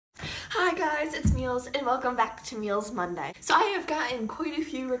Hi guys, it's Meals and welcome back to Meals Monday. So I have gotten quite a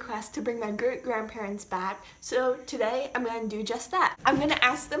few requests to bring my great-grandparents back, so today I'm going to do just that. I'm going to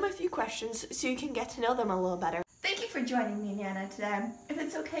ask them a few questions so you can get to know them a little better. Thank you for joining me, Nana, today. If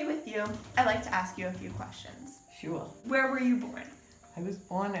it's okay with you, I'd like to ask you a few questions. Sure. Where were you born? I was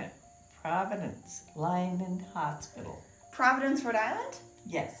born at Providence Lyman Hospital. Providence, Rhode Island?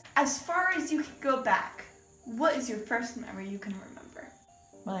 Yes. As far as you can go back, what is your first memory you can remember?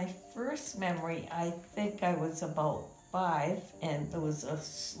 My first memory, I think I was about 5, and there was a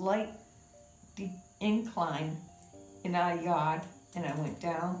slight incline in our yard, and I went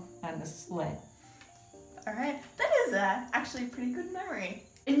down on the sled. All right, that is actually a pretty good memory.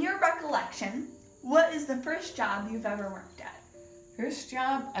 In your recollection, what is the first job you've ever worked at? First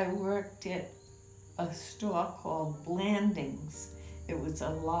job, I worked at a store called Blandings. It was a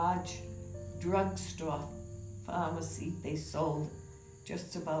large drugstore pharmacy. They sold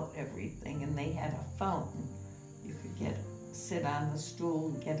just about everything, and they had a fountain. You could sit on the stool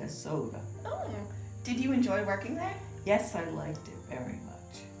and get a soda. Oh, did you enjoy working there? Yes, I liked it very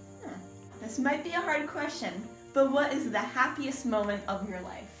much. This might be a hard question, but what is the happiest moment of your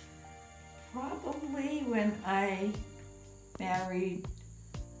life? Probably when I married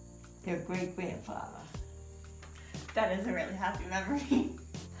their great-grandfather. That is a really happy memory.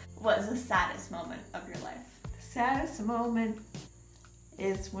 What is the saddest moment of your life? The saddest moment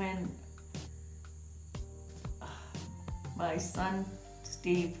is when my son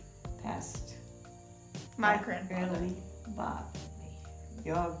Steve passed. My That grandfather. really bothered me.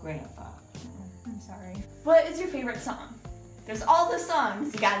 Your grandfather. I'm sorry. What is your favorite song? There's all the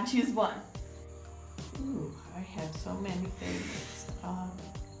songs, you gotta choose one. Ooh, I have so many favorites.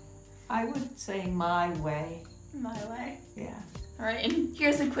 I would say My Way. My Way. Yeah. All right, and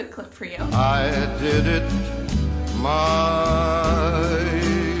here's a quick clip for you. I did it my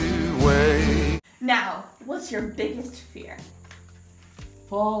way. Now, what's your biggest fear?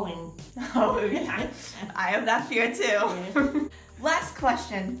 Falling. Oh, yeah. I have that fear too. Yeah. Last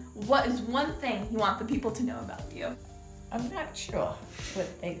question. What is one thing you want the people to know about you? I'm not sure, but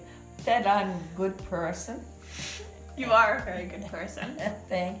that I'm a good person. You are a very good person.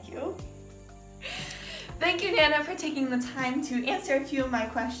 Thank you. Thank you, Nana, for taking the time to answer a few of my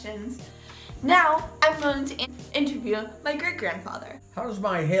questions. Now, I'm going to interview my great-grandfather. How does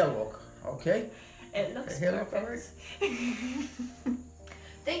my hair look? Okay? It looks The hair look perfect.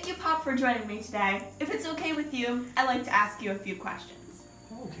 Thank you, Pop, for joining me today. If it's okay with you, I'd like to ask you a few questions.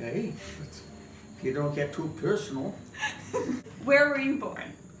 Okay. If you don't get too personal. Where were you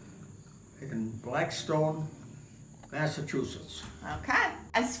born? In Blackstone, Massachusetts. Okay.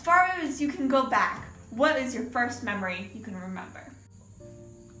 As far as you can go back, what is your first memory you can remember?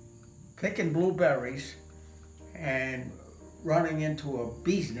 Picking blueberries and running into a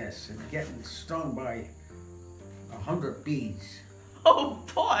bee's nest and getting stung by 100 bees. Oh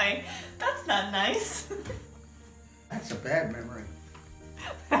boy, that's not nice. That's a bad memory.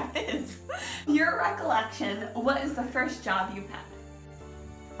 That is. Your recollection, what is the first job you've had?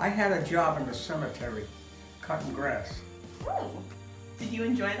 I had a job in the cemetery, cutting grass. Oh, did you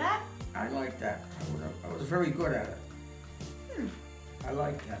enjoy that? I liked that. I was very good at it. I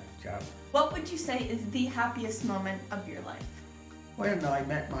liked that job. What would you say is the happiest moment of your life? When I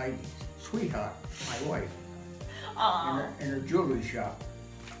met my sweetheart, my wife, Aww. in a jewelry shop,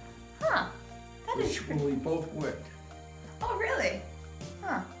 Huh. That is which pretty. we both worked. Oh, really?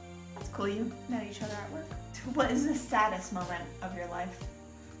 Huh. That's cool you met each other at work. What is the saddest moment of your life?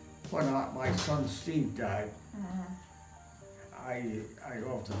 When my son Steve died, I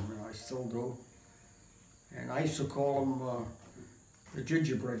loved him, and I still do. And I used to call him the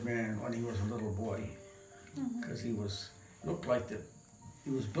gingerbread man when he was a little boy, because he was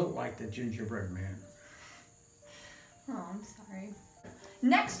built like the gingerbread man. Oh, I'm sorry.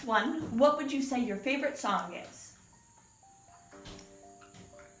 Next one, what would you say your favorite song is?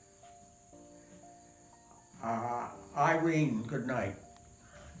 Irene, good night.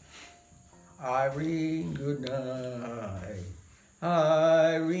 Irene, good night.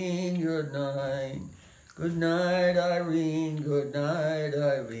 Irene, good night. Good night, Irene. Good night,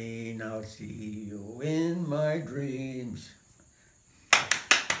 Irene. I'll see you in my dreams.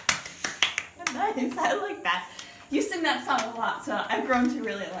 Nice, I like that. You sing that song a lot, so I've grown to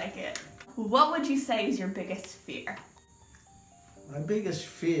really like it. What would you say is your biggest fear? My biggest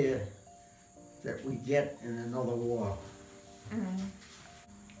fear that we get in another war.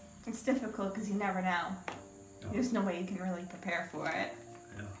 It's difficult because you never know. No. There's no way you can really prepare for it.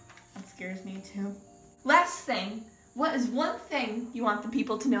 Yeah. That scares me too. Last thing, what is one thing you want the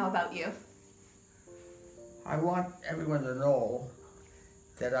people to know about you? I want everyone to know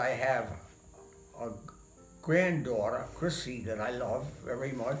that I have a granddaughter, Chrissy, that I love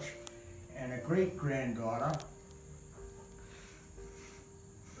very much, and a great-granddaughter,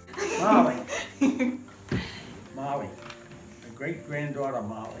 Molly. Molly. A great-granddaughter,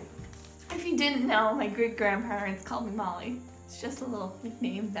 Molly. If you didn't know, my great-grandparents called me Molly. It's just a little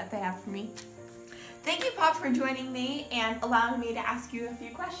nickname that they have for me. Thank you, Pop, for joining me and allowing me to ask you a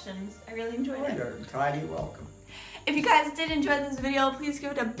few questions. I really enjoyed it. You're entirely welcome. If you guys did enjoy this video, please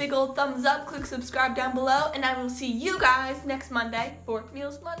give it a big old thumbs up, click subscribe down below, and I will see you guys next Monday for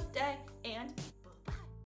Meals Monday, and